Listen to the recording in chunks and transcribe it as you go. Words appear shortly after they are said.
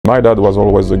My dad was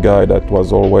always the guy that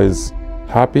was always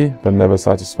happy but never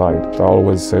satisfied. I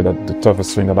always say that the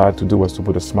toughest thing that I had to do was to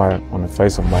put a smile on the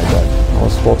face of my dad. I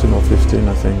was 14 or 15,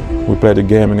 I think. We played a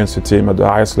game against a team at the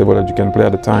highest level that you can play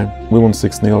at the time. We won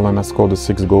 6-0 and I scored the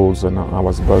 6 goals and I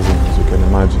was buzzing, as you can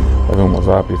imagine. Everyone was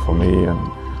happy for me and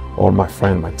all my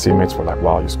friends, my teammates were like,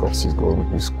 wow, you scored 6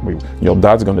 goals. Your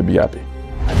dad's going to be happy.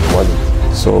 And he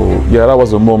wasn't. So yeah, that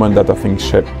was a moment that I think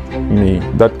shaped me.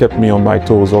 That kept me on my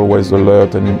toes, always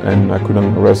alert, and I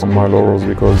couldn't rest on my laurels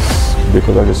because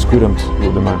I just couldn't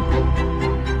with the man.